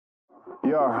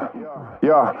Yeah.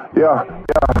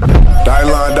 Die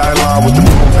line with the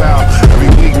boom pow. Every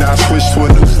week now I switch to a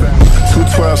new style.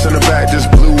 212s in the back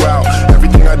just blew out.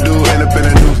 Everything I do end up in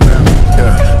a new style.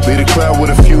 Yeah, lead a club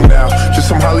with a few now. Just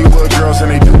some Hollywood girls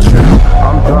and they do chill.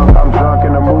 I'm drunk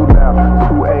in the mood now.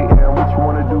 2 a.m. What you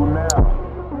wanna do now?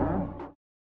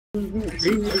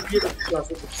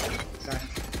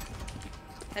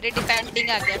 अरे depending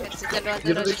आ गया फिर से चलो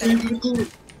अंदर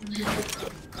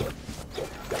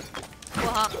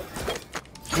वहाँ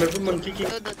मेरे को monkey king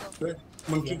दो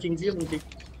मंकी किंग जी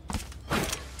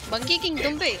मंकी किंग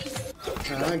तुम पे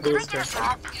हाँ गोस्ट है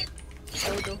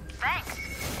दो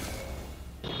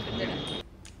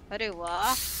अरे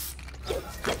वाह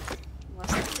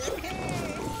मस्त है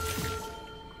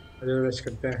अरे रश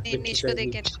करते हैं निश को देख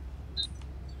के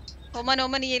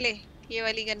ओमन ये ले ये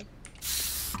वाली गन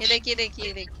ये देख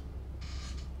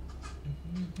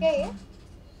क्या है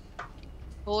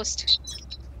होस्ट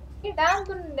ये डांस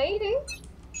तो नहीं रे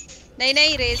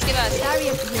नहीं रेस के बाद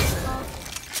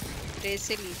रेस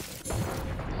से ली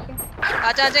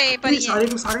आजा ये पर ही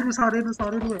सारे तो तो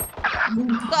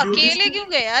अकेले क्यों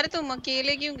गए यार तुम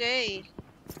अकेले क्यों गए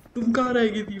तुम कहाँ रह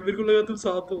गई थी मेरे को लगा तुम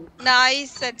साथ हो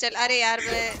नाइस चल अरे यार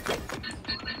मैं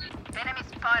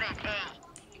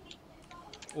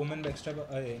ओमन backstab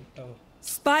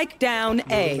Spike down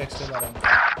A.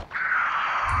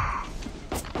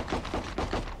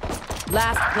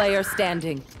 Last player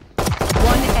standing.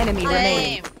 One enemy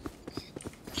remaining.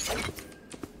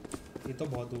 ये तो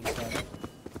बहुत दूर से आ रहा है।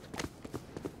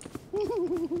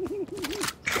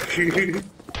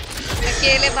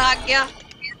 अकेले भाग गया।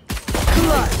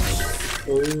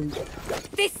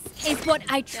 This is what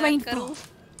I trained for.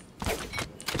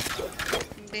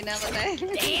 बिना बताए।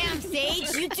 Damn,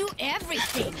 Sage, you do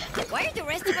everything. Why are the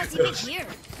rest of us even here?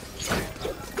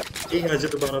 ठीक है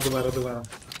दोबारा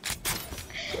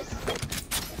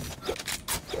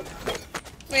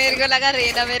मेरे को लगा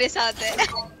रेना मेरे साथ है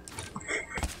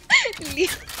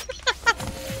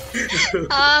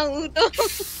हाँ हूँ तो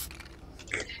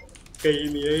कहीं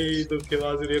नहीं है तो के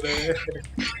पास रेना है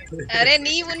अरे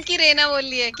नहीं उनकी रेना बोल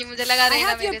रही है कि मुझे लगा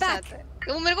रेना मेरे साथ है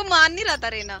वो मेरे को मान नहीं रहा था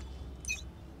रेना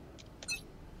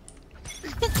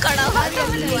कड़ा हुआ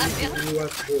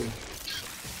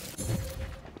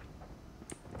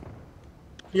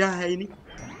या है ही नहीं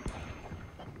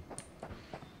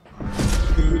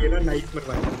ये ना नाइफ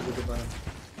मरवाएंगे मुझे दोबारा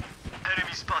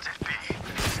Enemy spotted B.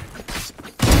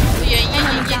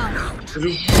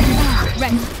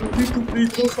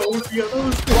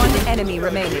 One enemy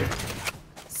remaining.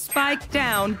 Spike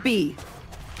down B.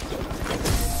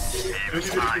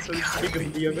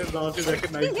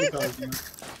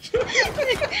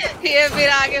 ये फिर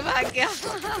आगे भाग गया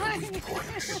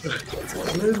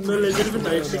मैं लेजर में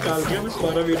नाइफ निकाल गया मैं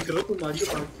तुम्हारा वेट कर रहा हूँ तुम्हारी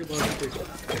भाग के बाद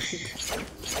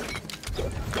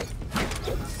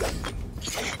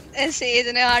सेज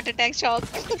ने हार्ट अटैक शॉट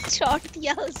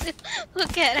दिया उसे वो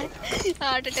कह रहा है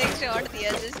हार्ट अटैक शॉट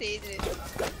दिया उसे सेज ने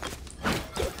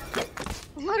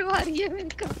मरवा रही है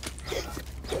मेरे को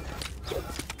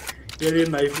यार ये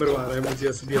नाइफ मरवा रहा है मुझे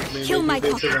असलियत में ये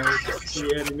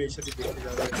एनिमेशन ही देखने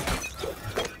जा रहा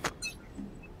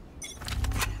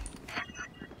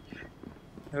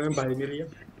है भाई मेरी है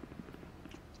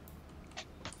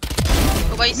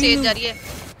तो भाई सेज जा रही है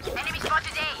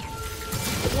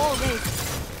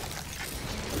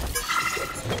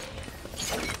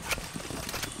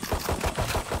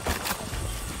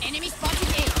Enemy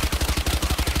spotted A.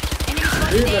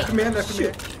 लेफ्ट में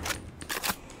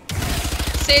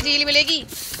सेज हील मिलेगी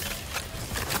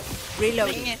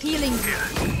Reloading. Healing.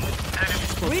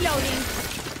 Reloading.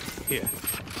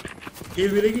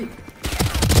 हील मिलेगी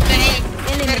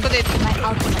नहीं मेरे को दे दी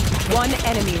One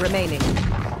enemy remaining.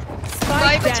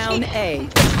 Spike down A.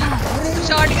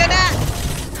 Shotgun है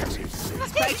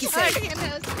शॉटगन है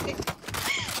उसके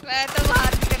मैं तो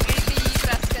बाहर निकल गई थी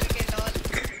प्रेस करके लॉल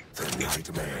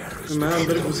मैं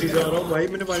अंदर घुसी जा रहा हूँ भाई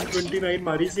मैंने 129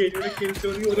 मारी से एक में किल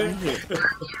चोरी हो रहा है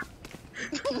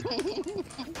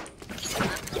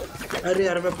अरे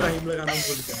यार मैं प्राइम लगाना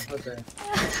भूल गया पता है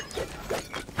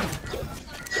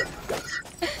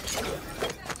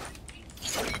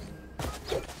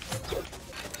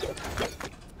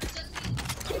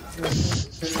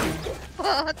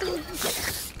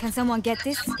Can someone get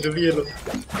this? Reveal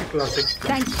classic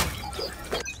Thank you.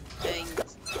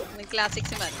 मैं क्लासिक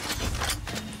से मार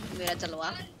मेरा चलवा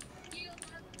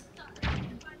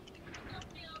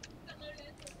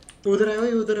उधर है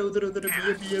भाई उधर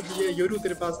बीए योरू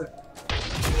तेरे पास है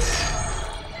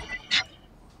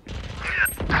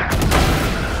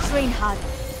Train hard.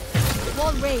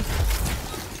 Wall raised.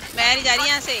 मैं नहीं जा रही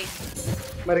यहाँ से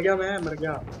मर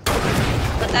गया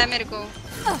पता है मेरे को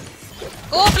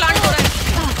ओ प्लांट हो रहा है।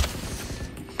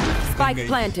 Spike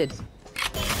planted.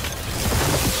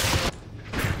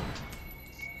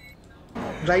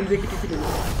 ब्लाइंड देख के टीपी ले लो।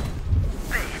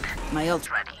 My ult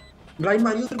ready. Blind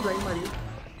Mario तो ब्लाइंड मारियो।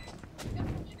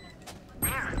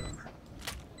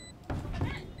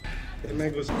 मैं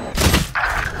घुस।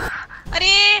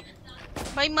 अरे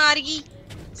भाई मार गई,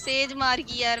 सेज मार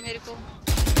गई यार मेरे को।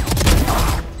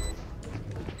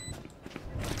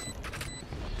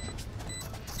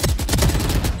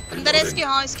 अंदर है इसके,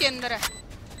 हाँ इसके अंदर है।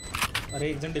 अरे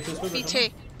एक जन डिफ्यूज पे पीछे।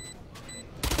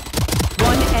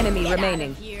 One enemy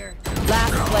remaining.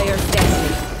 Last player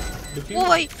standing. ओ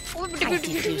भाई, ओ I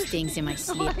teach you things in my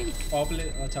sleep. Of ले,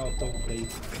 अच्छा ऑफ तो गई।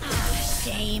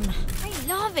 Shame. I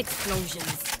love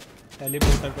explosions.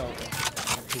 Teleporter का होता है,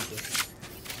 ठीक है।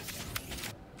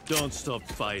 Don't stop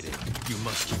fighting. You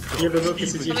must keep ये going. दोनों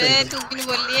किसी चीज अबे तू क्यों नहीं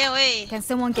बोल रही है ओए? Can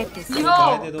someone get this? Yo,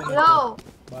 bye दे दो मेरे yo. को।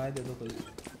 बाय दे दो कोई।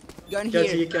 Gun क्या here.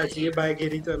 चाहिए बाय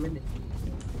घेरी तो हमें नहीं।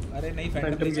 अरे नहीं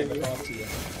फैंटम नहीं चाहिए, ऑफ चाहिए।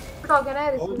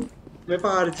 Organize. मेरे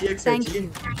पास आरजी एक Thank चाहिए।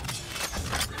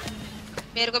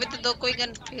 मेरे को भी तो दो कोई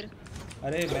गन फिर।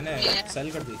 अरे मैंने सेल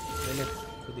कर दी, ले ले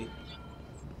खुद ही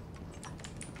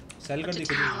सेल कर दी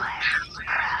खुद ही।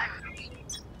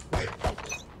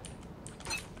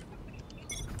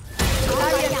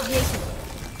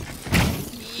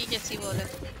 ये कैसी बॉल है?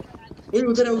 ओए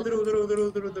उधर है,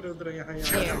 उधर यहाँ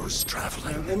Shadows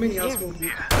traveling. वो मैं यहाँ से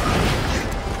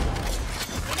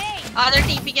आधा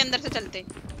टीपी के अंदर से चलते।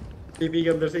 टीपी के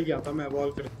अंदर से ही आता मैं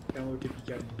वॉल कर क्या वो टीपी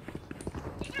क्या है।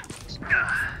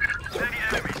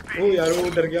 ओ यार वो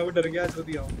डर गया तो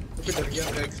दिया वो डर गया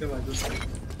बैक से बाजू से।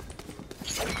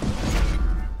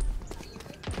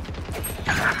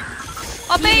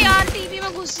 अबे यार टीवी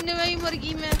में घुसने में ही मर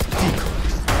गई मैं।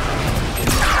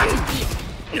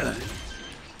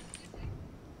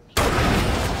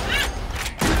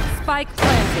 Spike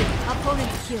planted.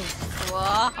 Opponent killed.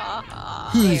 वाह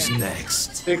Who's next?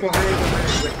 देखो हाँ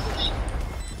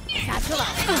Satchel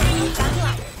out. Satchel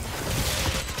out.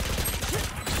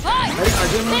 अरे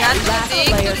आगे ना यार Last देख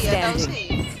तो player लिया था standing.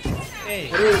 उसे।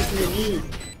 अरे उसमें नहीं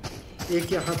एक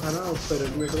यहाँ था ना ऊपर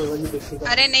मेरे को लगा ये देखो।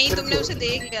 अरे नहीं तुमने उसे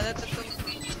देख लिया था तो तुम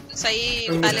सही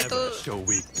पहले तो Never show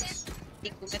weakness.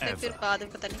 ठीक हुए थे, फिर बाद में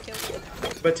पता नहीं क्या हुआ।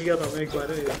 बच गया था मैं एक बार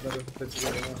बच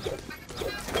गया था।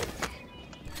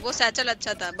 वो सैचल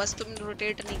अच्छा था, बस तुम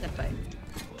रोटेट नहीं कर पाए।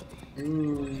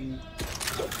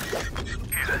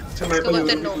 अच्छा मैं इसको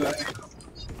बोलते हैं नो।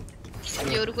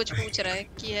 तो योरू कुछ पूछ रहा है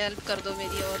कि हेल्प कर दो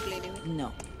मेरी और लेने में। No.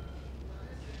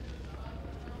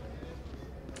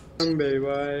 बाय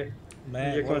बाय मैं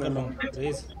ये कॉल कौन कर रहा है? हूँ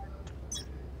रेस।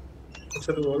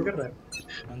 अच्छा तू बॉल कर रहा है।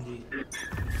 हाँ जी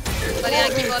पर यार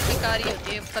की बॉल बेकार ही होती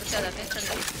है, ऊपर चला जाते हैं चल।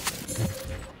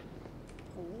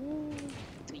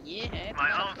 तो ये है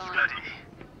तुम्हारा प्लान।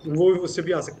 वो उससे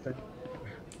भी आ सकता है।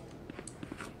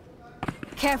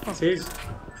 Careful. सेज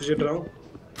तुझे डराऊं?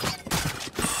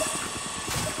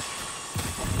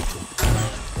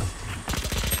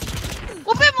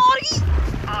 ओपे मार गई।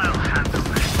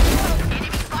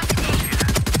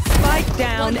 Spike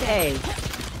down A.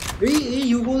 A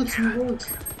you goals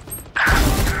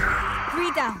 3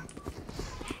 down.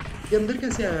 ये अंदर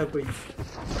कैसे आया कोई?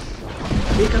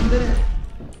 एक अंदर है।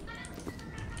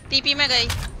 टीपी में गई।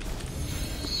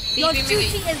 Your टीपी में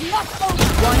duty गई। is not over.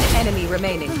 One enemy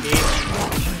remaining.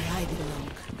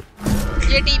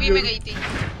 ये टीवी में गई थी।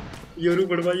 योरू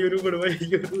बढ़वा योरू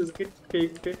उसके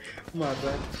फेक पे मार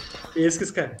रहा है। एस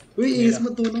किसका है? ओए एस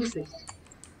मत दो ना उसे।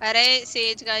 अरे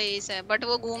सेज का एस है, बट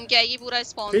वो घूम के आएगी पूरा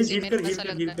स्पॉन सेज से, हील मेरे कर को ऐसा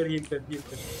लगता है। हील कर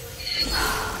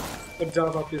और जा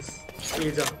वापस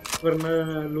ए जा वरना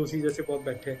लूसी जैसे बहुत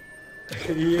बैठे हैं।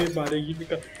 ये मारेगी भी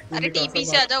का। अरे टीपी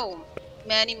से आ जाओ,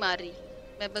 मैं नहीं मार रही,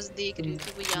 मैं बस देख रही हूँ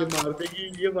कि वो ये यहाँ।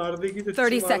 मार देगी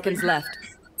 30 seconds left.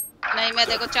 नहीं मैं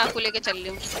देखो चाकू लेके चल रही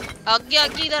हूँ। आगे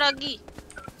इधर आगे।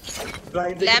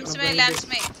 लैंप्स में लाइन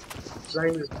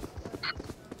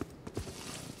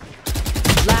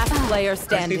Last player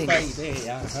standing. 35 दे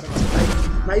यार हर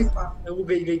नाइस वो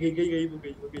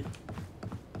गई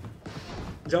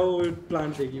जाओ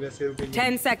प्लांट देगी वैसे रुकेगी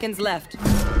 10 seconds left.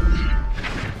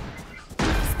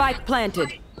 Spike planted.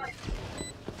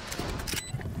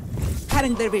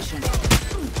 Cutting their vision.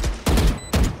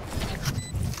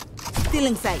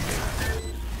 Stealing sight.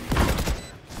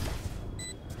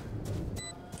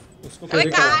 उसको ओए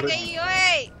कहाँ गई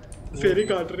ओए? फेरी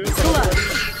काट रहे हो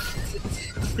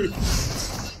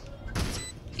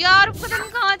यार पता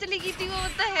नहीं कहाँ चली गई थी वो,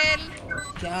 what the hell?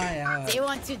 क्या यार They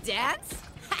want to dance?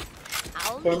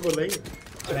 कौन बोला ये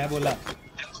मैं बोला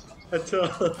अच्छा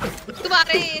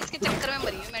तुम्हारे इसके चक्कर में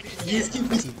मरी हूँ मैं। ये इसकी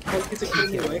चक्कर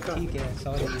में भाई का ठीक है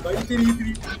सॉरी भाई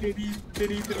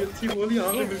तेरी अच्छी बोली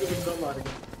यहाँ पे मेरे को बंदा मार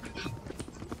गया।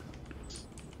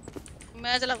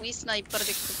 मैं चला वही स्नाइपर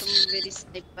देखो तुम मेरी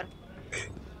स्नाइपर।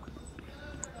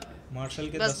 मार्शल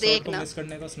के बस 10 शॉट को देखना। मिस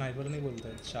करने को स्नाइपर नहीं बोलते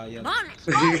शायद।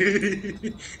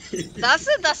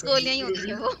 10 गोलियां ही होती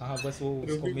है वो। हाँ बस वो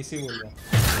उसको मिस ही बोल रहा हूँ।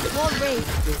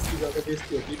 इसकी ज्यादा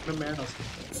बेइज्जती होती है इतना मैं ना उसको।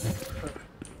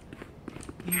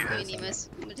 कोई नहीं बस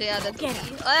मुझे आदत है।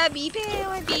 ओए बी पे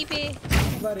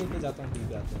एक बार ए पे जाता हूँ बी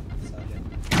पे आता हूँ साले।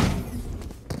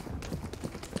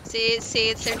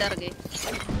 से डर गए।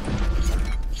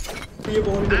 ये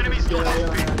बॉल क्या है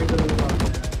यार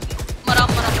मरा।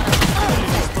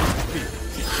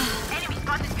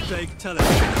 Take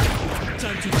teleport.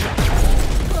 Time to jump.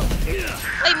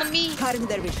 ओए मम्मी Harm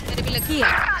dervish. मेरे भी लगी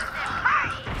Here.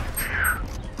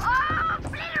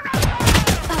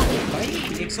 भाई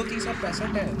 130 और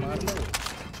 65 है मार लो।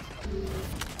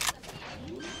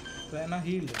 रहना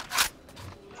हील्ड।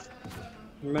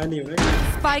 मैं नहीं हूँ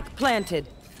Spike planted.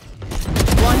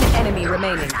 One enemy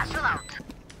remaining.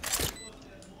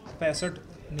 65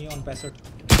 neon 65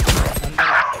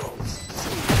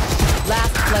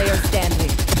 Last player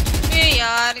standing. ए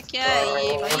यार क्या है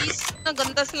ये भाई इतना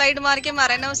गंदा स्लाइड मार के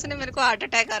मारा है ना उसने मेरे को हार्ट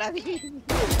अटैक आ रहा भी।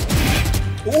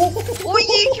 ओ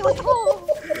ये क्यों था?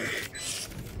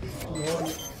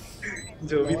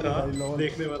 जो भी था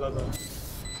देखने वाला था।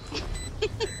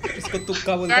 इसको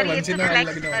तुक्का बोलते यार हैं ये वंशी तो ने फ्लैक्स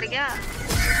लगने कर वाला। गया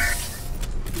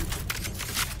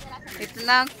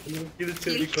इतना किल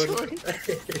चोरी किल कर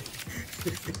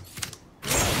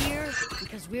Here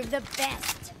because we're the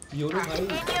best. योरो भाई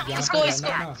यहाँ इसको पे रहना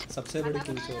ना सबसे बड़ी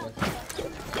किल चोर है।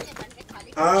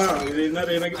 हाँ रेना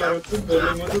के बारे में तुम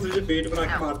बोलेंगे तो तुझे बेट बना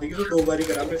के मार देगी तो 2 बार ही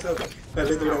करा मेरे साथ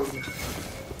पहले 2 राउंड में।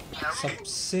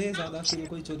 सबसे ज्यादा किल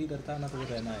कोई चोरी करता है ना तो वो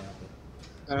रहना है यहाँ पे।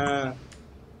 हाँ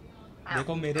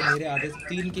देखो मेरे आधे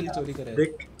 3 किल चोरी करे।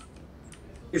 देख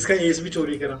इसका एस भी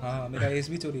चोरी करा। हाँ मेरा एस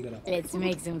भी चोरी करा। Let's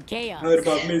make some chaos. और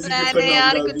बाद में इसी के ऊपर मैंने नाम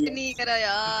यार डाल कुछ दिया। नहीं करा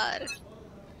यार।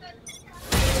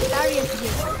 Darius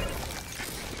here.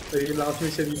 तो ये लास्ट में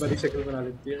शरीफ वाली शक्ल बना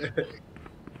लेती है।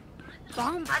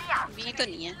 Bomb. बी तो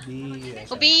नहीं है बी है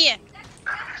वो बी है।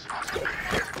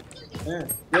 हैं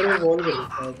यार वो वॉल कर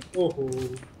देता है। ओहो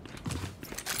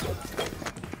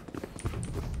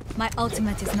My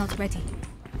ultimate is not ready.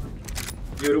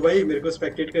 Yoru भाई मेरे को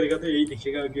स्पेक्टेट करेगा तो यही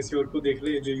दिखेगा किसी और को देख ले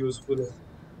जो यूजफुल है।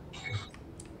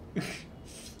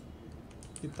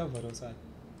 कितना भरोसा है।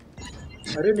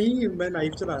 अरे नहीं मैं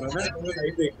नाइफ चला रहा ना मैं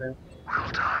नाइफ देख रहा है।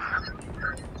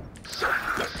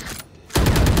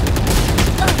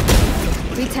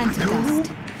 Return to dust.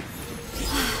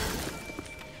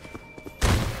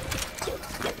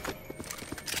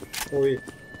 ओए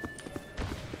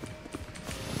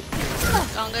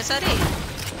कहाँ गए सारे?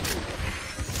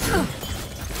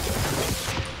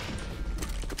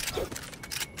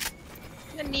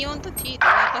 नियॉन तो थी तो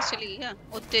वापस चली गई क्या?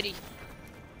 ओ तेरी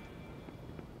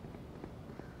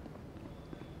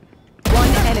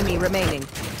One enemy remaining.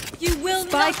 You will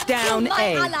Spike not down kill my A.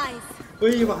 allies.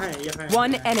 ओए ये वहाँ है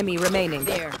One enemy remaining.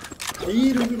 There.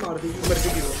 ये रूबी मार देगी मर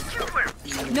जाएगी वो।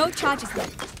 No charges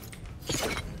left.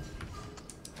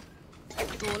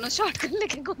 दोनों शॉट कर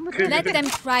लेके घूम रहे Let them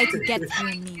try to get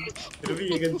through me. Ruby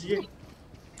ये गंजी है।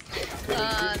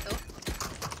 हाँ तो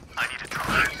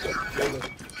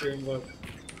सेम वर्क।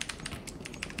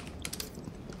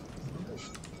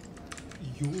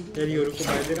 यार योरू को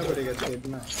मार देना पड़ेगा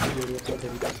इतना योरू को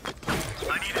तरीका।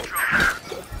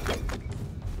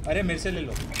 अरे मेरे से ले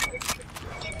लो।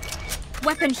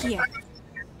 Weapon here.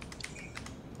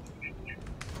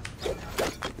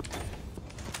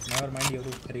 Never mind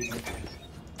Yoru खरीद ले।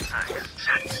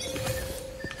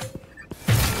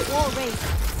 Wall raised.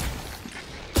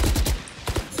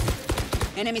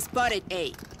 Enemy spotted A.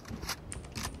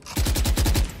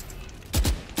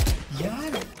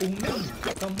 यार ओमन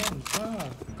कम ऑन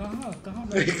कहाँ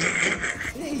मैं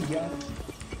ए यार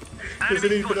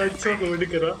इसने इतना अच्छा होल्ड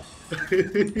करा।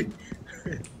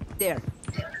 There.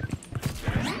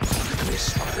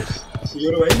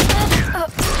 योरू भाई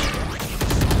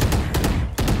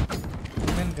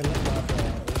ओमन गलत बात है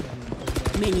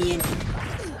Minion.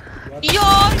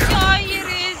 यार क्या ये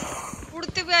रेस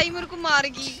उड़ते हुए आई मेरे को मार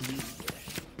गई।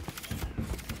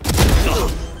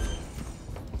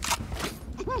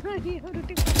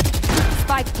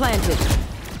 Spike planted.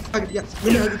 हक दिया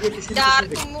मैंने हक दिया किसी ने यार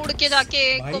किसी ने। तुम उड़ के जाके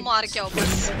को मार के आओ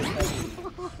बस।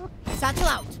 Satchel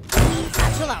out.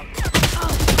 Satchel out.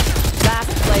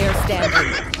 Last player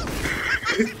standing.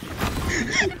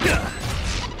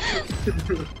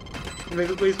 मेरे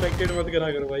को कोई स्पेक्टेट मत करा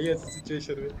करो भाई ऐसी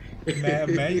सिचुएशन में।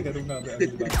 मैं ही करूंगा अब अगली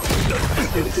बार।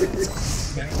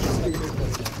 मैं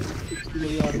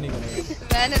कोई और नहीं करेगा।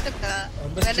 मैंने तो कहा,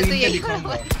 मैंने तो यही कहा।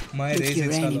 माय रेस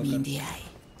इंस्टॉल होगा।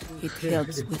 It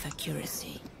helps with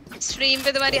accuracy. Stream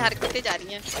पे तुम्हारी हरकतें जा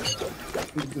रही हैं।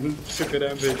 शुक्र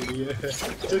है भेज रही है।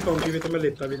 चल कॉम्पी में तो मैं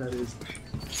लेता भी ना रेस।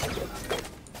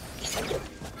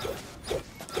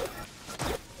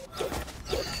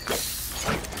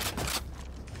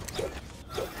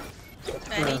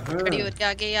 खड़ी होती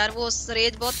आगे यार, वो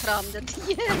रेज बहुत खराब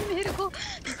देती है मेरे को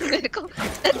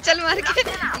चल मार के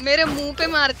मेरे मुंह पे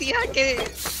मारती है आके।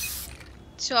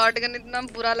 शॉटगन इतना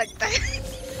बुरा लगता है।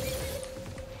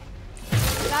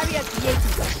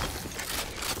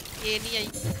 ये नहीं आई।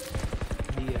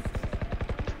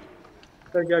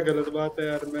 तो क्या गलत बात है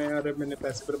यार, मैंने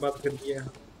पैसे बर्बाद कर दिए हैं।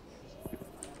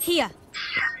 Here.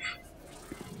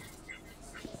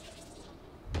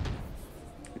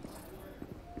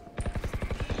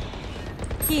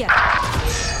 Here.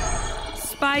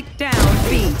 Spike down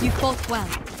B. You fought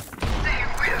well.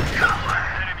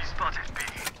 Enemy spotted B.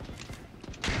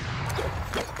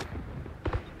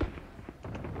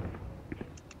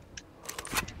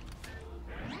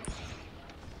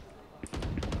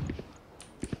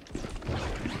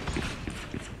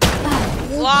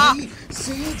 वाह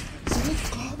सेज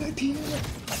कहाँ बैठी है यार?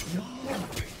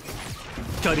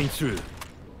 Cutting through.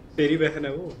 तेरी बहन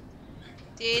है वो।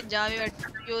 तेज जावे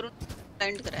प्योर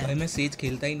टेंट कराया। भाई मैं सेज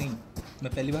खेलता ही नहीं,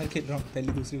 मैं पहली बार खेल रहा हूँ,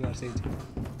 पहली दूसरी बार says.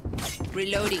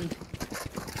 Reloading.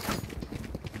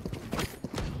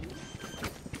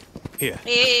 Here.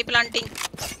 A planting.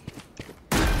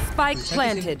 Spike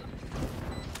planted.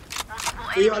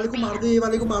 ये वाले को मार दो, ये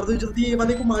वाले को मार दो जल्दी, ये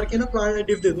वाले को मार के ना प्लांट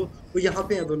डिफ दे दो। वो यहाँ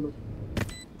पे हैं दोनों।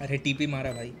 अरे टीपी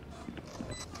मारा भाई।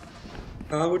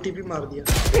 हाँ वो टीपी मार दिया।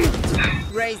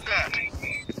 Raised.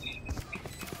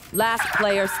 Last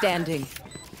player standing.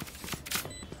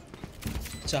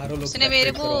 चारों लोग उसने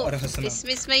मेरे को और हंसना।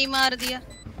 इसमिस में ही मार दिया।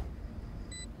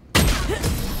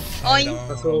 हाय ओइंग।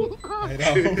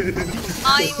 राम।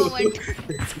 आई मोमेंट।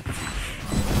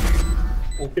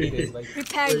 ओपी रेस भाई।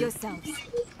 Prepare yourselves.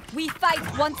 We fight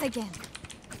once again.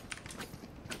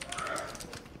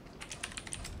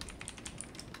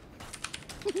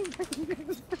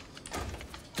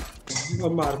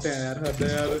 अब मारते हैं यार, हद है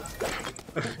यार।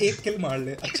 एक किल मार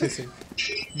ले अच्छे से,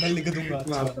 मैं लिख दूंगा।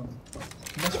 मारता हूँ।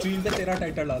 मैं स्ट्रीम पे तेरा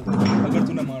टाइटल डाल दूंगा अगर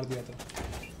तूने मार दिया तो।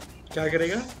 क्या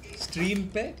करेगा? स्ट्रीम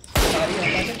पे सारी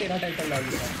हटा के तेरा टाइटल डाल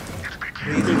दूंगा।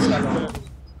 रेज इंस्टॉल होगा।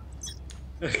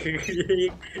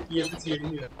 ये तो चीज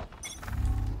नहीं है।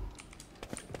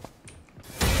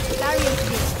 Barrier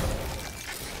here.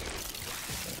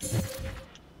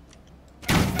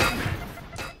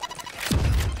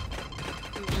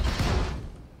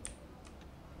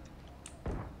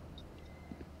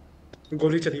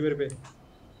 गोली चली मेरे पे।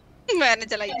 मैंने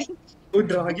चलाई थी। वो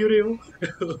डरा क्यों रहे हो?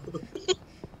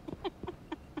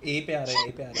 ए पे आ रहे हैं,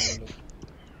 ए पे आ रहे हैं लोग।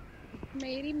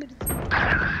 मेरी मर्जी।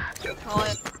 हाँ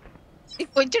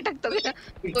कोई चटक तो गया,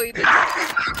 कोई तो।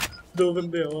 दो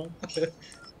बंदे हो।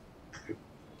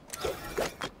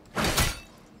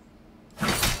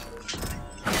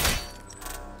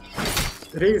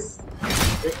 रेस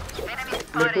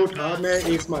मेरे को उठा, मैं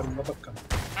एस मारूंगा पक्का।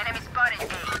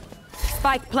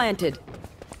 Spike planted.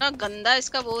 ना गंदा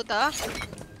इसका वो था।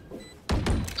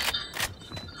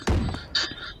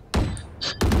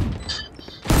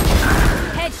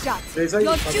 Headshot. रेसा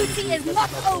Your duty is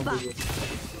not over.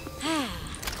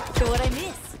 So what I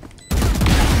miss?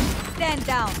 Stand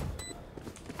down.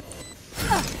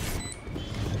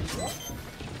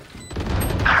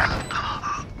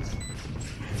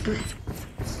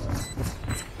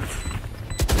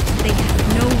 They have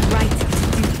no right to do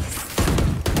this.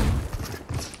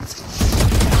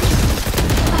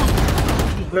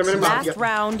 मैंने मार Last दिया।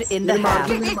 round in the मैंने मार half.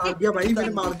 दिया, मैंने मार दिया भाई,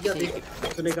 मैंने मार दिया। देख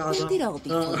तूने कहा था।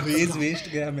 हाँ। रेज वेस्ट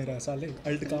गया मेरा साले,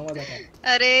 अल्ट कहाँ वाला था।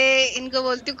 अरे इनको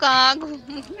बोलती हूँ कहाँ घूम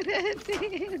रहे थे।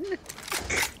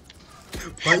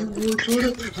 भाई वो छोड़,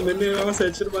 मैंने वहाँ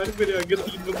सेंचर मारी, मेरे आगे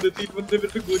तीन बंदे मेरे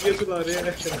पे गोलियां चला रहे हैं।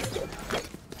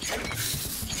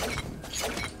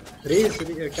 रेस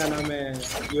क्या नाम है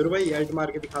योर भाई, अल्ट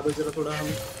मार के दिखा दो जरा थोड़ा हम।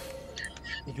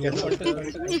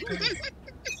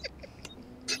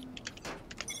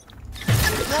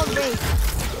 Well raised.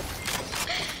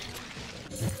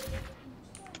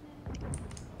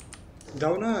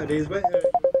 जाओ ना रेस भाई।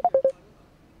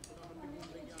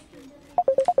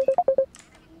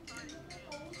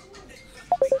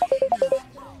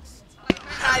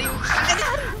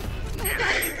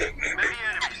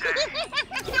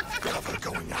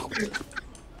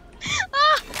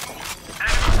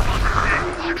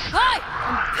 Hi!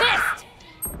 I'm pissed!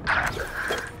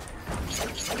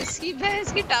 इसकी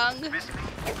भैंस की टांग।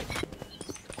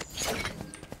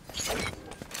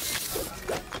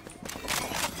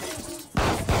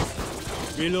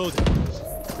 Reload.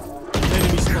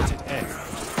 Enemy spotted. A.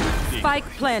 Spike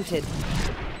planted.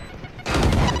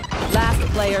 Last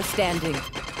player standing.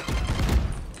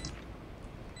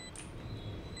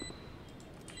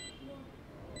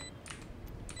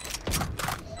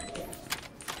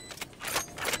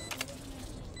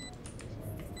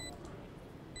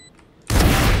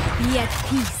 Be at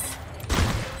peace.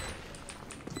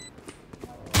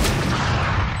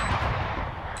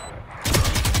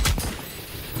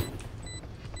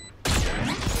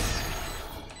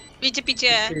 पीछे पीछे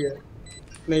है।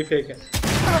 नहीं फेक है।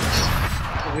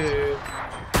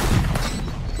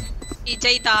 पीछे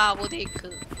ही था वो देख।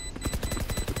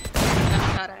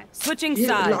 Switching ये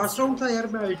sides. लास्ट राउंड था यार,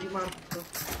 मैं अल्टी मार सकता हूं।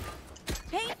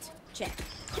 Paint check.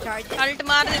 Charge. अल्ट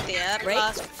मार देते यार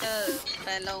लास्ट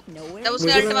पहला। Nowhere. जब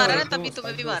उसने अल्ट मारा ना तभी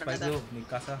तुम्हें भी मारना था।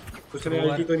 निकासा उसने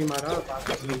अल्टी तो नहीं मारा।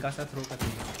 निकासा थ्रो कर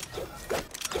दिया।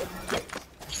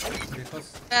 देखो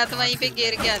मैं तो वहीं पे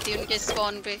गिर के आती हूँ उनके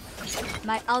स्पॉन पे।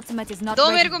 My ultimate is not दो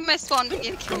ready. मेरे को, मैं स्पॉन पे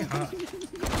गिर के हूँ। हां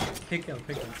ठीक है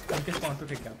उनके स्पॉन पे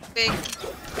ठीक है। मैं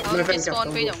उनके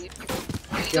स्पॉन पे जाऊंगी।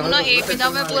 तुम ना ए पे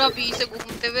जाओ, मैं पूरा बी से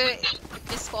घूमते हुए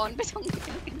इस स्पॉन पे जाऊंगी।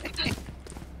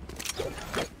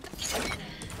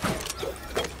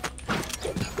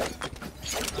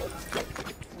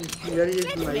 यार ये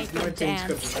नाइफ में चेंज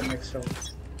कर दूंगा नेक्स्ट राउंड।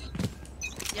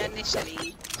 यार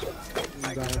निशली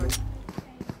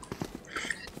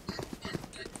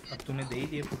अब तूने दे ही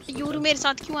दिए फुट। यूरू मेरे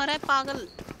साथ क्यों आ रहा है पागल?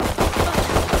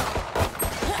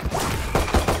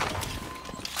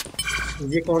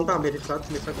 ये कौन था मेरे साथ?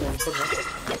 कौन सा था?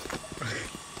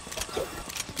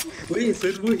 वही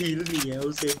सिर्फ वो हील नहीं है,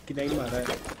 उसे 89 मारा है।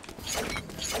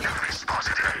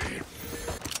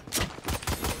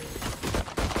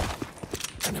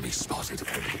 Enemy spotted.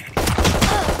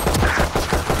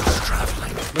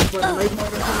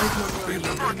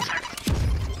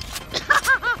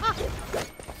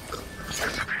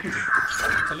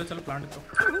 चलो प्लांट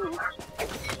करो।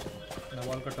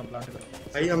 वॉल का प्लांट करो।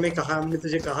 भाई हमने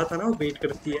तुझे कहा था ना वो वेट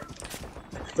करती है,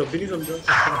 तब भी नहीं समझा।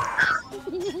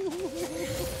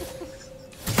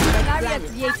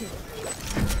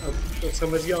 अब तो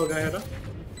समझ गया होगा यार।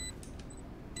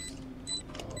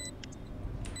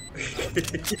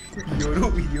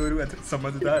 योरू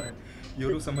समझदार है।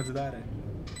 योरू समझदार है।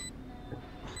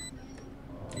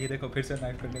 ये देखो फिर से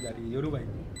नाइफ करने जा रही है योरू भाई।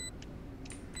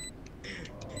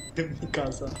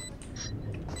 Kasa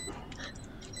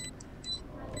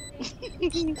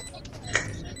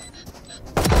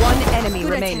One enemy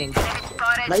remaining.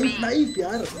 Knife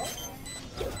यार।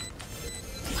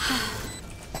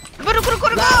 रुक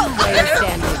Player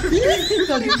standing.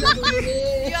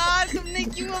 यार तुमने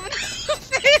क्यों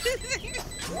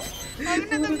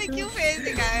तुमने क्यों फेस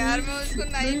दिखाया यार? मैं उसको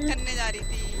नाइफ करने जा रही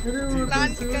थी।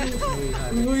 प्लांट कर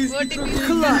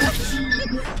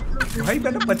भाई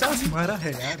मैंने 50 मारा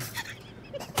है यार।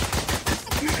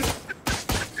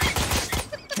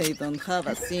 They don't have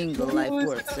a single life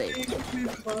worth saving.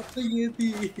 बात तो ये थी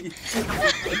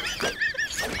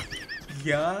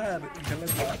यार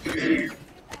गलत बात।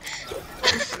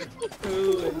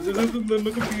 तुम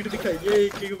दोनों को पीठ दिखाई है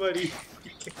एक बारी।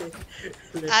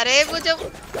 अरे वो जब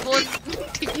वो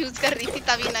यूज कर रही थी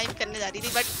तभी नाइफ करने जा रही थी,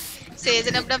 बट सेज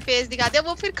ने अपना फेस दिखा दिया,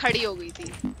 वो फिर खड़ी हो गई थी।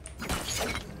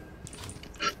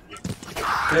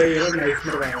 ये नाइफ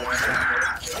मरवाया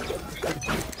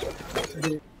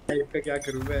नाइफ का क्या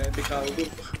करूं मैं? दिखाओ तो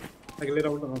अगले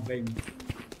राउंड आऊंगा ही।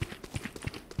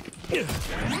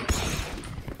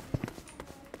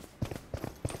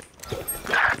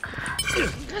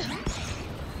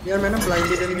 यार मैं ना ब्लाइंड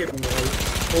नहीं खेलूंगा भाई,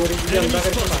 और ये अंदर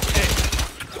करके मार।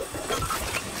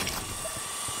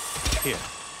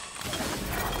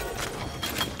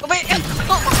 ओबे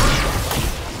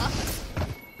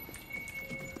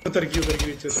उतर की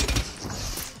नीचे उतर।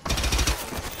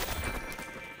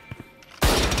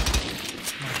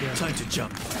 Time to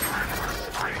jump.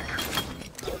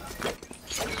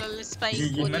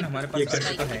 ये मैन हमारे पास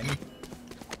ऐसा तो है नहीं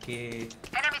कि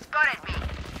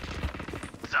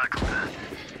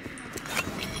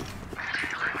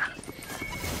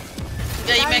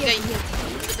गई मैं गई,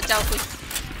 बचाओ कोई।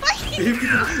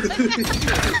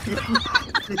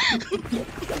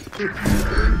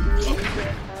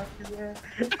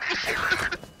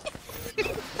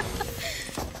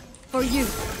 For you.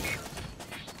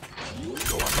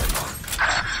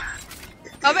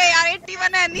 अबे यार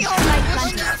 81 है, नहीं हो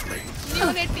न्यू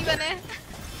 81 है।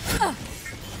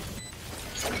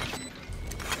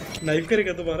 नाइफ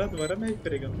करेगा तुम्हारा नाइफ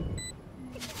करेगा।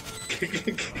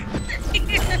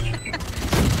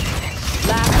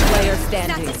 Last player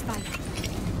standing. Satisfied.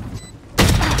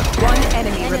 One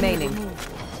enemy remaining.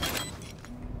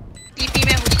 TP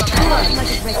में हुक्का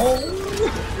मैं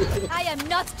I am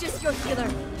not just your healer.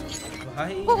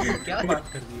 भाई क्या बात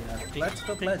कर दी यार, क्लच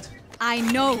तो clutch. I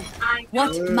know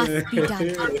what must be done.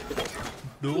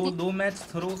 दो मैच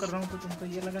थ्रो कर रहा हूँ तो तुमको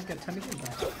ये लगा कि अच्छा नहीं खेल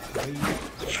रहा भाई।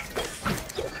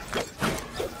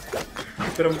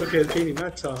 फिर हम तो खेलते ही नहीं ना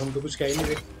अच्छा, हम तो कुछ कह ही नहीं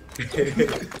रहे।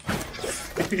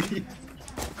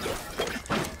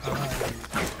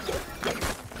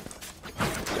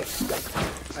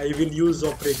 I will use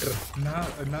operator. ना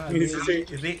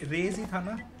रेज ही था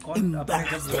ना, कौन अपने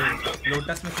जब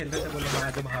लोटस में खेल रहे थे बोले ना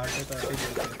जब हार्ट है तो ऐसे ही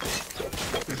बोलते।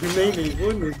 नहीं वो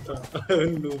नहीं था,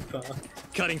 noob था।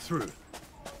 Cutting through.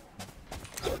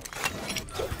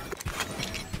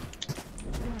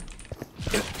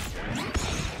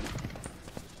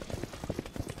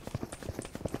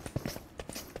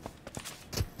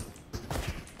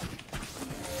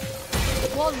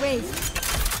 Wall raised.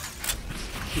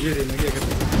 ये देखना क्या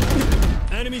करते हैं।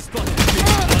 Enemy spotted.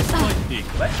 Spike peak.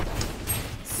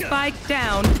 Spike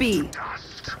down B.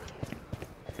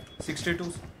 62।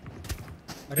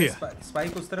 अरे Here.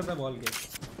 स्पाइक उस तरफ है बॉल के।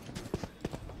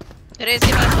 रेस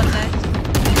के पास बंदा है।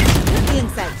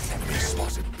 Inside.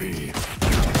 Spotted B.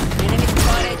 Enemy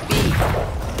spotted B.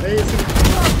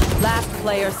 Last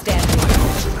player standing.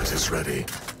 Ultimate is ready.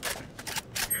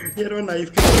 यार वो नाइफ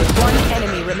के One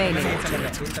enemy remaining. ए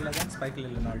चला जा स्पाइक ले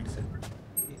लेना अल्ट से।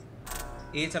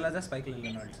 ए चला जा स्पाइक ले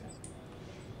लेना अल्ट से।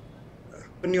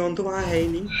 नियॉन तो वहाँ है ही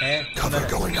नहीं। है Cover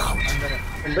going out.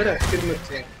 अंदर है फिर मत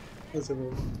जा। ऐसे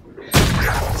बोल।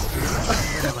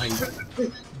 मेरा भाई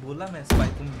बोला मैं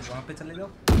स्पाइक तुम वहाँ पे चले जाओ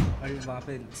और वहाँ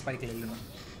पे स्पाइक ले लेना।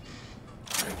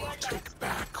 I will take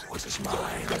back what is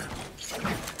mine.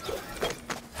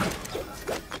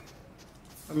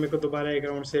 अब मेरे को दोबारा एक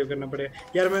राउंड सेव करना पड़ेगा।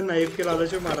 यार मैं नाइफ के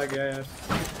लालच में मारा गया यार।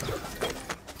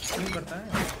 क्यों करता है?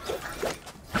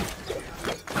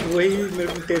 वही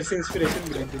मेरे को तेरे से इंस्पिरेशन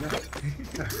मिली थी ना।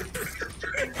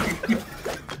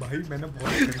 भाई मैंने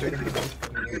बहुत गंदे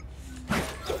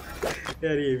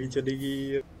यार ये भी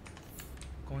चलेगी।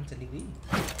 कौन चली गई?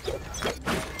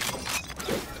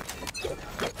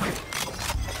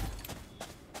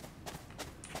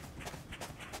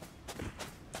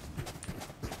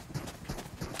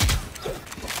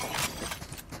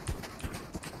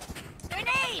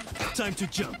 Time to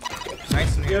jump.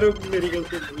 नाइस नेड। यार वो मेरी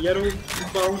गलती थी। यार वो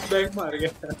बाउंस बैक मार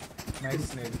गया।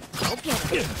 Nice Ned.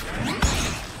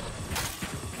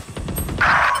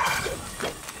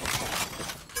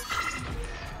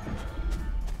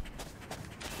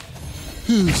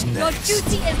 Who's Your next?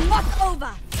 duty is not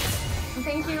over.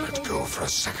 Thank you. Go for a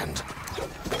second.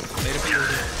 मेरे पे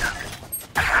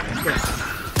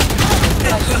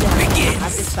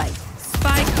At the spike.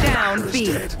 Spike down B.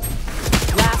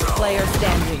 Last player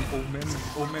standing.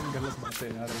 Women गलत बात है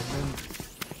यार।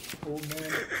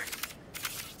 ओमेन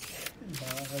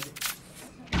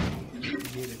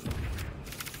ये देखो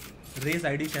रेस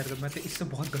आईडी शेयर कर, मैं तो इससे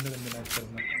बहुत गंदे मैच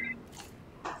करूंगा।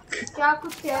 क्या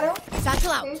कुछ कह रहे हो?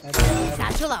 Satchel out.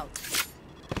 Satchel out.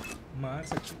 मार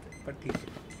सकते थे पर ठीक है।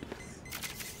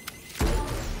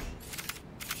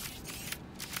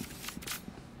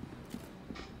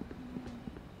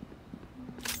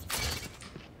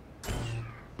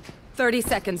 Thirty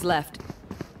seconds left.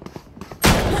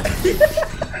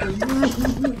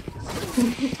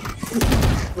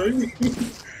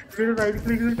 फिर राइट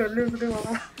क्लिक से कर ले उसने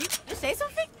वहाँ। You say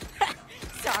something?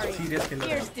 Sorry. Serious killer.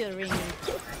 Ears still ringing.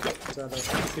 चलो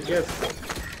सीरियस।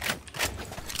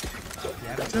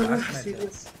 यार चलो लास्ट मैच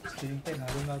सीरियस। स्ट्रीम पे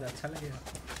हारूंगा तो अच्छा लगेगा।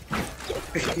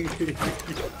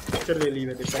 चल ले ली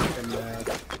मैंने पैक कर लिया यार।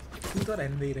 तू तो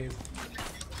रहने दे ही रहे।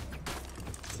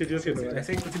 सीरियस ही तो ऐसे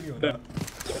ही कुछ नहीं होता।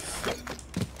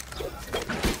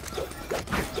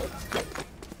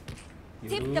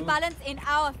 Tip the balance in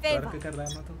our favor. Work कर रहा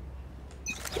है ना तो।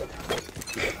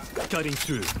 Cutting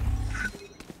through.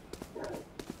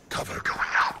 Cover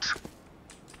going out.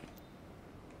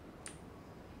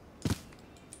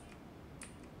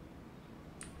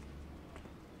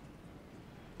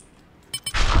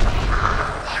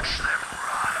 Watch them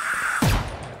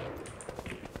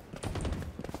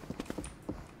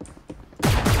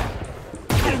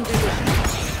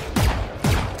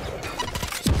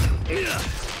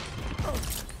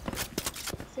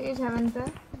Sage heaven पे।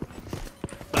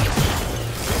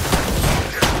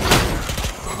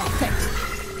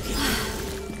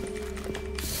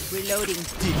 Reloading.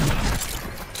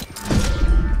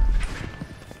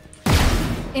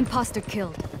 Imposter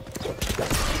killed.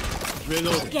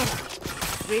 Reloading. Get it.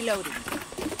 Reloading.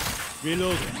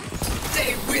 Reloading.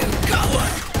 Hey!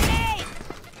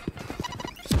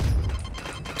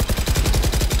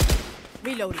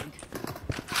 Reloading.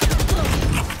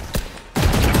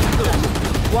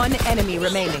 One enemy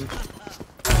remaining.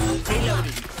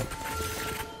 Reloading.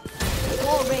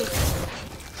 Wall raised.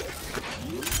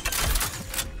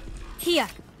 Here.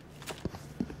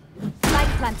 Light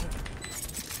planted.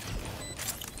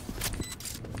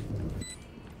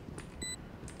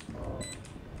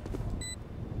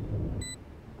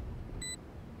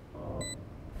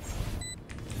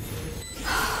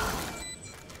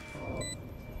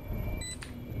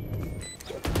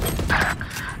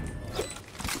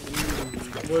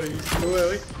 वो लो है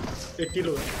भाई 80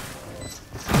 लो है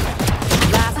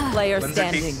Last player 130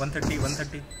 standing.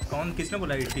 130 कौन किसने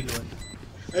बोला 80 लो है?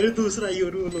 अरे दूसरा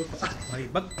योरू लो भाई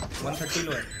बक 130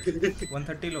 लो है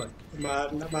 130 लो है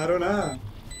मारना मारो ना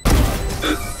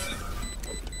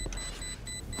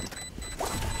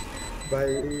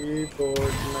भाई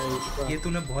बहुत नाइस ये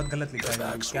तूने बहुत गलत लिखा है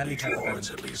Facts क्या will be लिखा है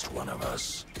towards at least one of us.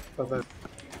 पता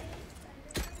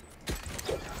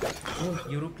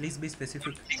euro please be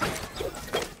specific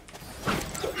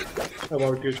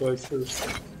about your choices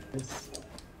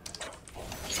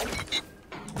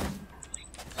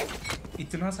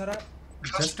इतना सारा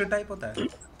जस्ट टाइप होता है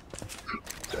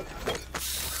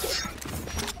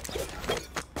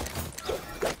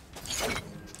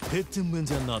Hit them when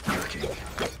they're not looking.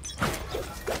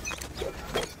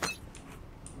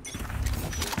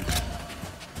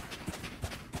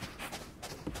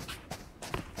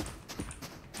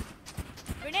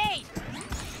 Grenade.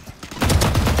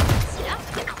 Sit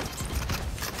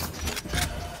up.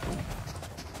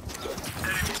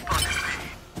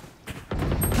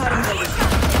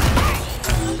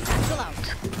 Cancel out.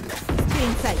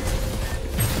 Screen sight.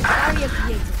 Barrier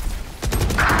created.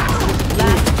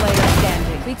 Last player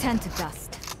standing. Return to dust.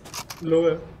 लो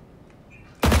है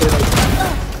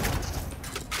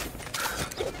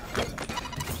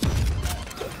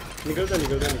निकलता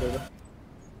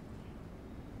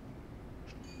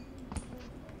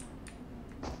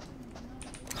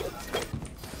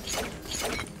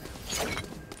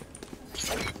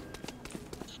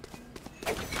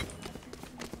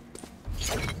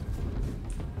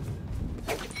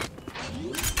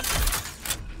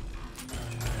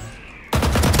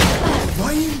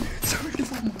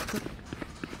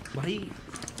भाई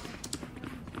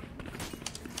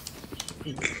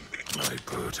My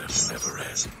burden never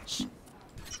ends.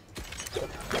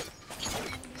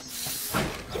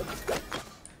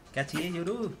 क्या चाहिए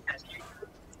euro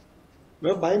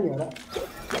मैं भाई नहीं आ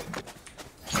रहा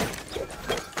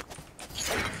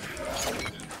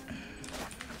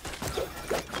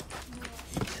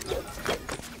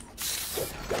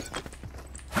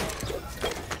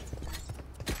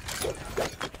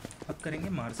अब करेंगे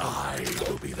martial I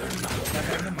will be their knight. क्या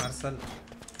करेंगे मार्शल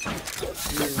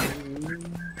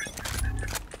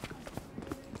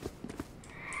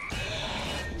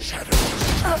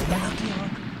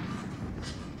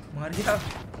मार दिया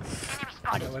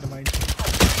नेवर माइंड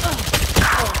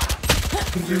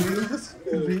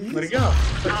मर गया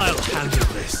I'll handle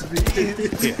this.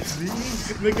 Yes.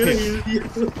 मैं कह रहा heal दिया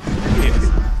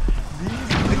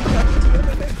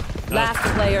Last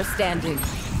player standing.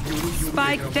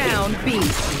 Spike down B.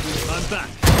 I'm back.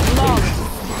 Long.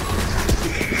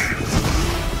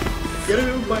 कह रहे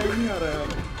मैं भाई नहीं आ रहा यार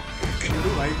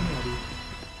मेरी भाई नहीं आ रही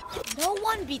No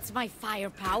one beats my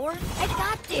firepower. I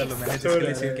got चलो this. मैंने जिसके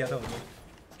लिए सेव किया था वो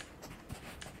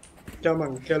क्या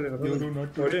मांग क्या लेना था Yoru not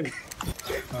to- Odin?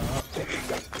 हाँ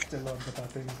चलो अब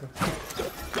बताते हैं इनको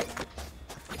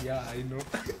या I know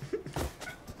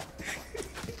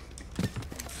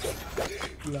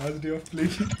last day of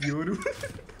playing Yoru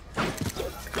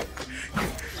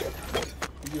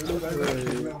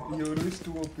Yoru is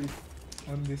to OP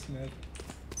on this map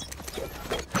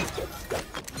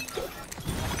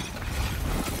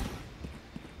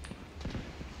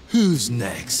Who's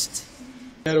next?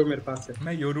 यार वो मेरे पास है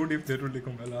मैं योरू डिप जरूर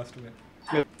लिखूंगा लास्ट में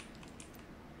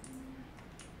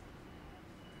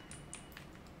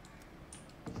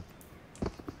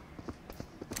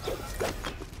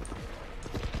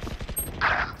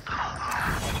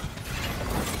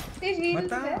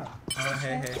बता हाँ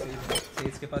है सही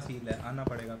इसके पास हील है आना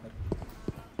पड़ेगा फिर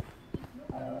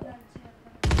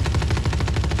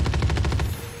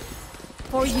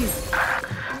For you.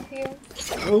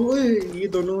 ओए ये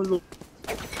दोनों लोग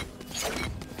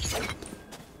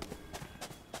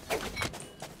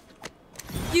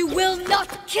You will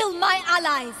not kill my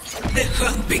allies. The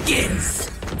hunt begins.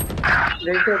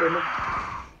 देखो दोनों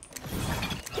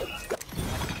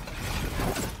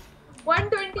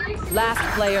 120. Last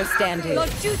player standing. Your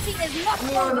duty is not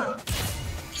over.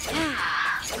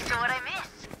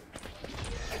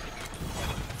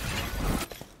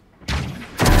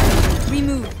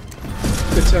 Remove.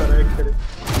 पीछे आ रहा है एक तेरे।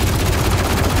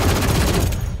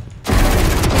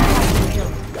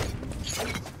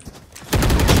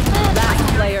 Last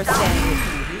player standing.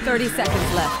 30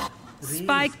 seconds left.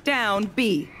 Spike down B.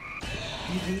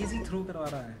 ये रेज ही थ्रो करवा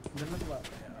रहा है, गलत बात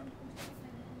है यार।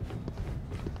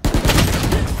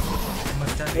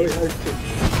 मजा नहीं।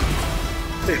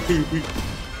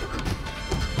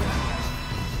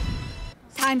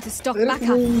 Time to stock अरे back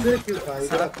तू up. मुझे क्यों भाई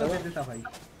साथ तो दे देता भाई।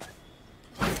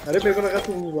 अरे मेरे को लगा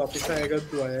तू वापस आएगा,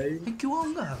 तू आया ही। मैं क्यों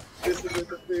आऊँगा?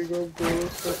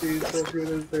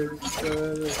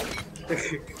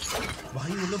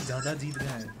 भाई वो लोग ज़्यादा जीत गए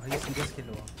हैं भाई, सीरियस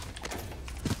खेलो आप।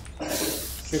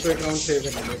 मेरे को एक राउंड सेव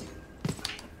करना है।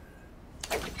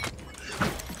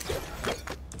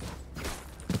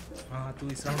 हाँ तू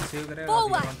इस राउंड सेव करेगा,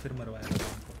 अगले राउंड फिर मरवाएगा।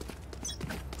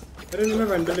 अरे मैं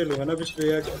वेंडर ले लूँगा ना, पिछले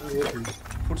यार वो थी।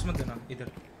 फुट्स मत देना इधर।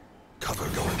 Cover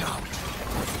going out.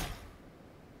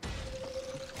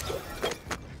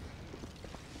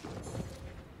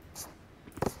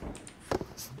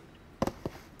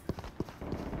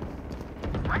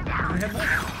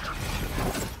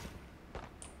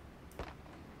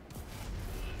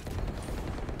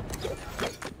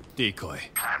 Decoy.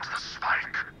 Plant the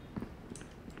spike.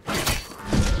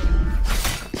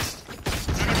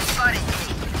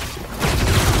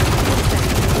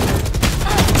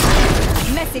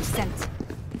 Message sent.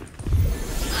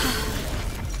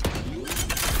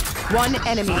 One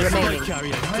enemy remaining.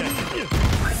 Carrier dead.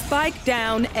 Spike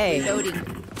down A. Loading.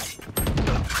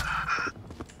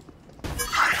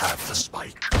 I have the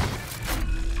spike.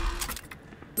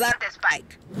 Plant the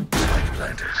spike. Spike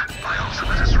planted. My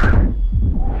ultimate is ready.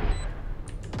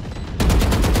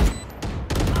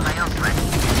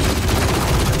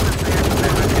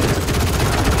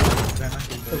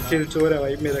 किल चोर है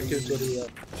भाई, मेरा किल चोर हुआ।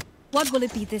 What will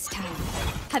it be this time?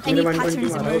 Have मैंने any 120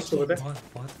 patterns मारा, emerged? चोर है।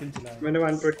 बहुत किल चलाया। मैंने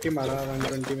 120 मारा,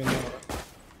 120 मैंने मारा।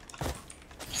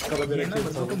 सब ये मेरा ना किल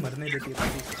बंदों को चोर। मरने देती है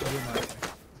ताकि ये मारे।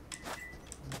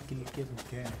 किल के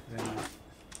भूखे हैं रैली।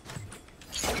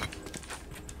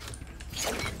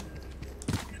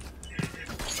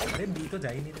 अरे बी तो जा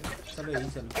ही नहीं रहे, चलो यही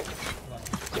चलो।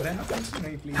 रहना कुछ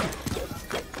नहीं please.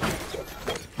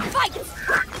 Fight!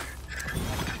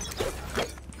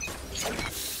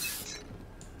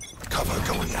 Cover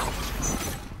going out.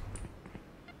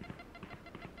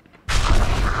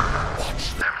 Watch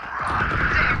them run.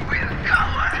 They will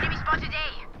cover. Enemy spotted A.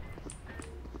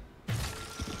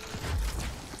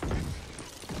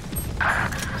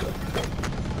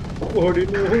 OD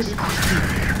no.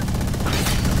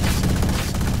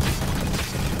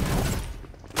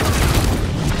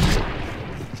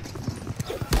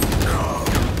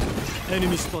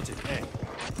 Enemy spotted. A.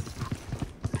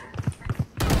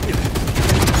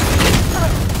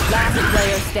 Last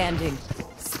player standing.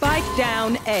 Spike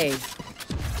down A.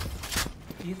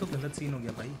 ये तो गलत सीन हो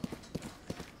गया भाई।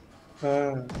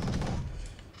 हाँ,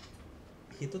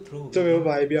 ये तो थ्रो हो तो गया। वो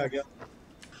भाई भी आ गया।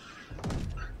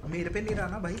 मेरे पे नहीं रहा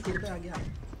ना भाई, तेरे पे आ गया।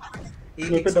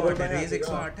 मेरे एक पे 108 डबल है, बाय रेज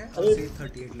 108 है और अरे, सेज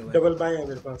 38 लो है। डबल बाय है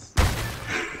मेरे पास।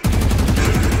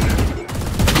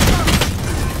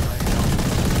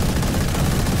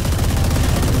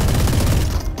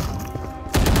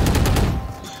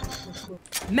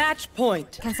 Match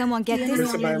point. Can someone get फिर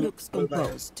this? से bye Looks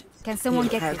composed. Can someone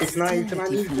get this? इतना इतना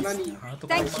नहीं, इतना नहीं। हाँ तो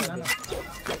Thank कौन you. मारा ना?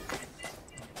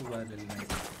 तू आ ले लेना।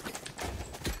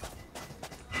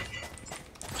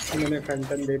 मैंने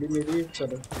फैंटन दे दी मेरी,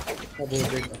 चलो अब हो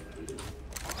जाएगा।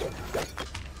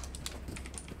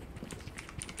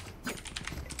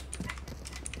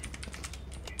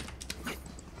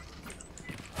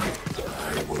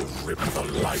 I will rip the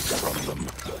light from them.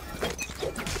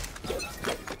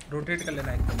 Rotate कर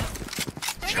लेना एकदम।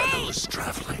 Shadows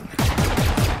traveling.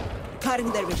 Cutting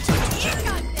their retreat.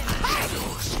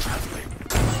 Shadows traveling.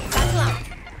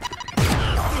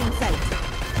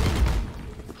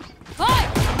 Hi!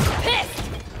 Pissed!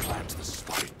 Plant the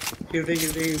spike. हिल दे,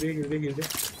 हिल दे, हिल दे, हिल दे, हिल दे।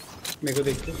 मेरे को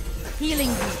देख के।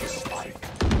 Healing you. Spike.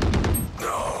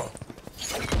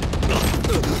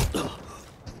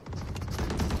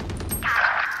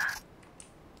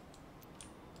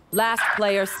 Last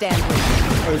player standing.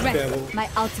 और इस पे है वो। Rest. My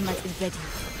ultimate is ready.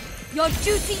 Your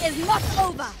duty is not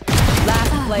over.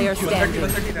 Last player standing.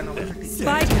 130 रहना, 130।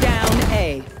 Spike down A.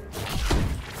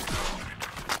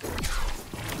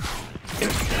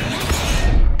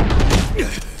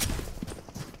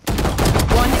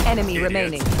 One enemy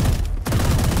remaining.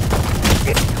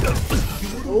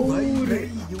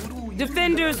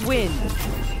 Defenders win.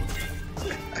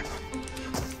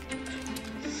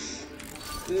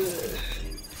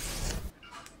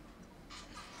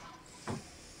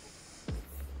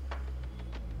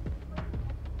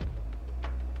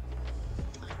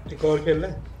 एक और खेलना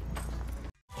है।